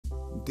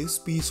This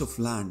piece of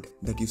land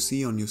that you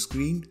see on your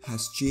screen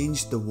has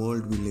changed the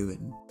world we live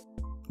in.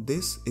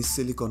 This is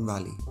Silicon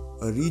Valley,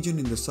 a region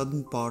in the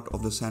southern part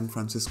of the San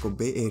Francisco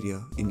Bay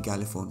Area in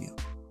California.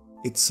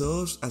 It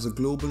serves as a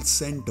global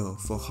center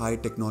for high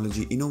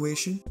technology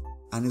innovation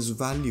and is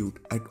valued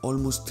at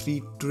almost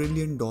 $3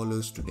 trillion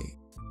today.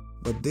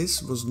 But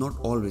this was not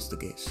always the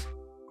case.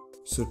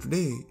 So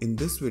today, in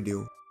this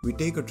video, we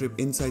take a trip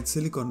inside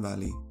Silicon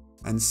Valley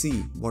and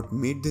see what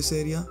made this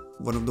area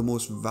one of the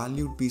most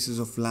valued pieces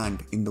of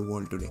land in the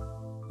world today.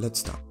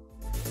 Let's start.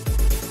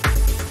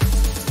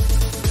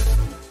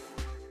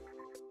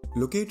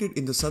 Located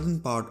in the southern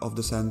part of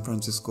the San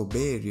Francisco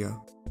Bay Area,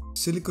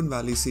 Silicon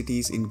Valley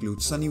cities include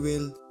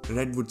Sunnyvale,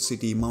 Redwood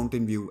City,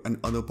 Mountain View, and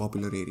other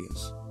popular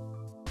areas.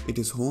 It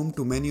is home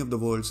to many of the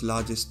world's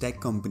largest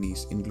tech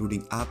companies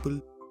including Apple,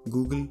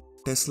 Google,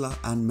 Tesla,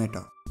 and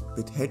Meta,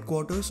 with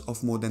headquarters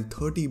of more than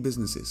 30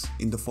 businesses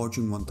in the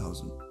Fortune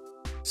 1000.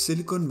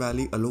 Silicon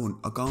Valley alone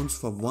accounts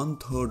for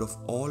 1/3 of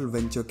all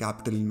venture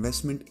capital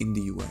investment in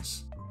the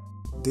US.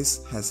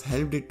 This has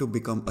helped it to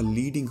become a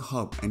leading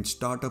hub and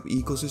startup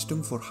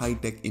ecosystem for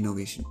high-tech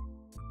innovation.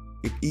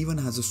 It even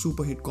has a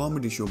super hit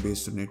comedy show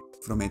based on it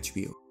from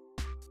HBO.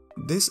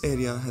 This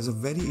area has a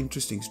very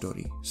interesting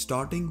story,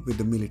 starting with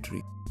the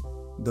military.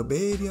 The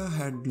Bay Area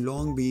had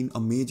long been a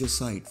major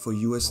site for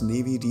US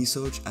Navy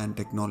research and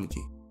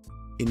technology.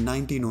 In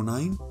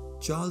 1909,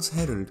 Charles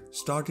Herald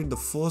started the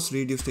first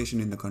radio station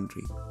in the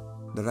country,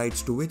 the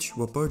rights to which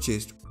were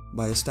purchased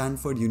by a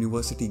Stanford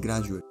University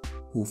graduate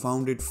who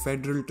founded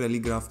Federal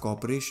Telegraph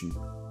Corporation,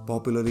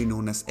 popularly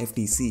known as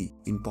FTC,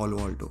 in Palo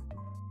Alto.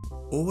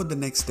 Over the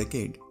next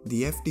decade,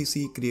 the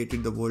FTC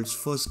created the world's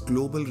first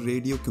global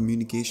radio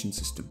communication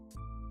system.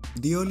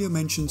 The earlier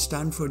mentioned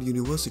Stanford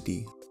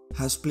University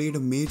has played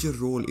a major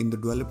role in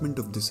the development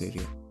of this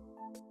area.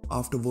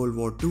 After World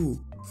War II,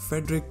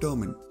 Frederick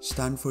Terman,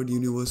 Stanford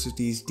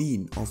University's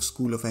Dean of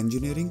School of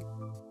Engineering,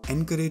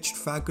 encouraged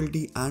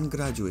faculty and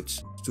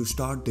graduates to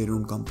start their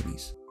own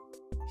companies.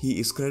 He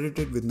is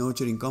credited with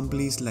nurturing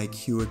companies like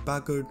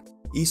Hewlett-Packard,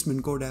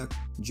 Eastman Kodak,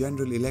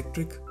 General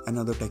Electric, and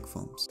other tech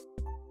firms.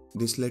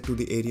 This led to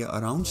the area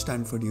around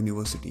Stanford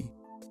University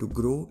to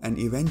grow and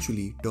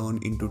eventually turn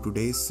into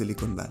today's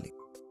Silicon Valley.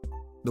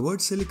 The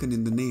word silicon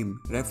in the name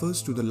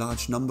refers to the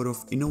large number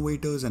of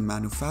innovators and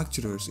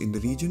manufacturers in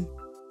the region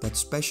that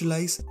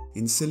specialize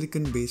in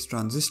silicon-based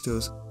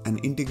transistors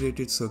and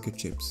integrated circuit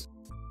chips.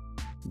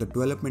 The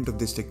development of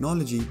this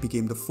technology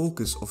became the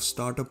focus of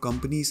startup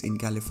companies in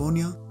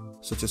California,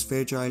 such as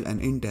Fairchild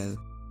and Intel,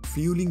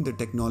 fueling the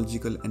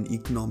technological and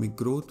economic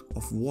growth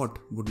of what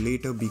would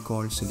later be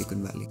called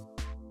Silicon Valley.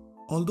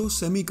 Although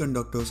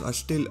semiconductors are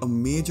still a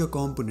major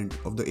component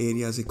of the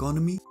area's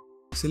economy,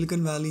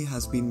 Silicon Valley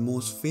has been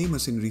most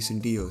famous in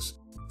recent years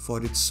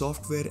for its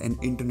software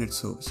and internet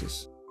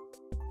services.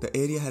 The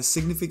area has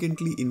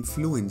significantly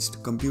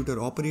influenced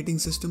computer operating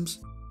systems,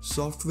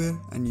 software,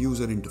 and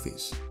user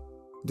interface.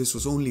 This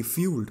was only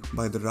fueled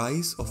by the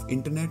rise of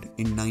internet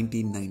in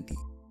 1990.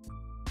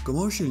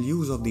 Commercial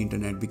use of the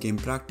internet became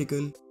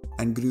practical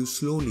and grew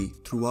slowly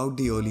throughout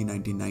the early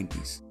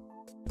 1990s.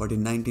 But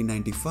in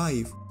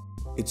 1995,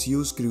 its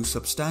use grew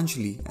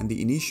substantially and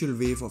the initial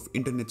wave of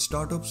internet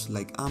startups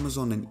like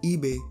Amazon and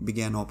eBay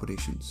began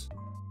operations.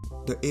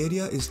 The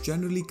area is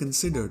generally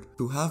considered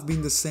to have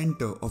been the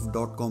center of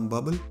dot-com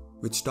bubble,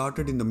 which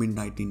started in the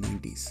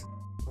mid-1990s.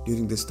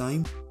 During this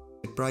time,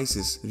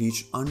 prices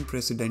reached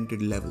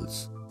unprecedented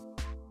levels.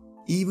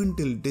 Even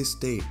till this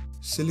day,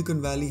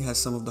 Silicon Valley has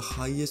some of the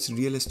highest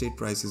real estate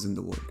prices in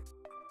the world.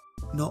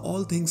 Now,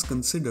 all things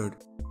considered,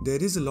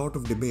 there is a lot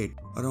of debate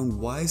around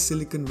why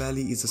Silicon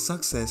Valley is a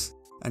success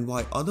and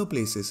why other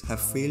places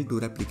have failed to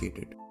replicate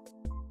it.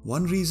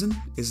 One reason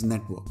is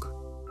network.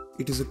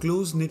 It is a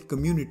close-knit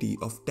community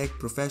of tech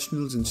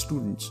professionals and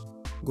students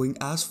going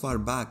as far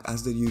back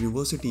as their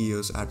university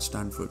years at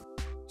Stanford.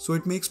 So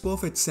it makes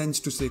perfect sense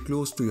to stay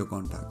close to your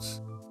contacts.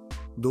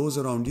 Those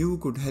around you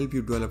could help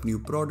you develop new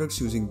products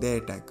using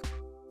their tech.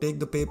 Take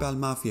the PayPal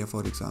Mafia,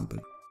 for example.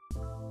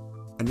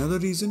 Another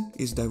reason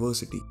is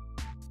diversity.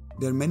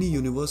 There are many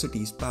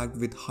universities packed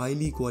with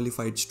highly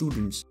qualified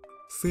students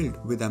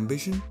filled with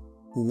ambition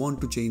who want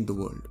to change the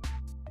world.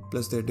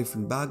 Plus their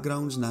different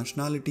backgrounds,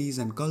 nationalities,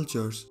 and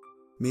cultures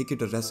make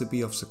it a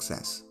recipe of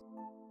success.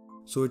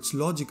 So it's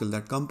logical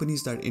that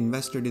companies that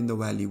invested in the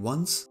valley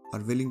once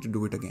are willing to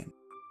do it again.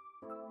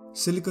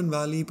 Silicon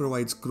Valley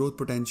provides growth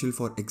potential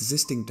for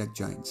existing tech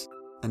giants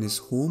and is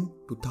home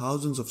to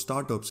thousands of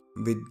startups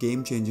with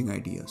game-changing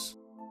ideas.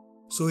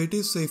 So it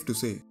is safe to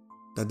say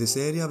that this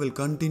area will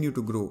continue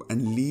to grow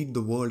and lead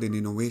the world in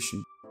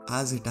innovation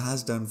as it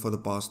has done for the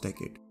past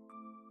decade.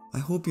 I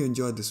hope you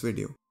enjoyed this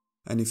video,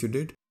 and if you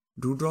did,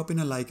 do drop in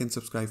a like and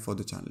subscribe for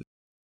the channel.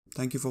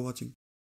 Thank you for watching.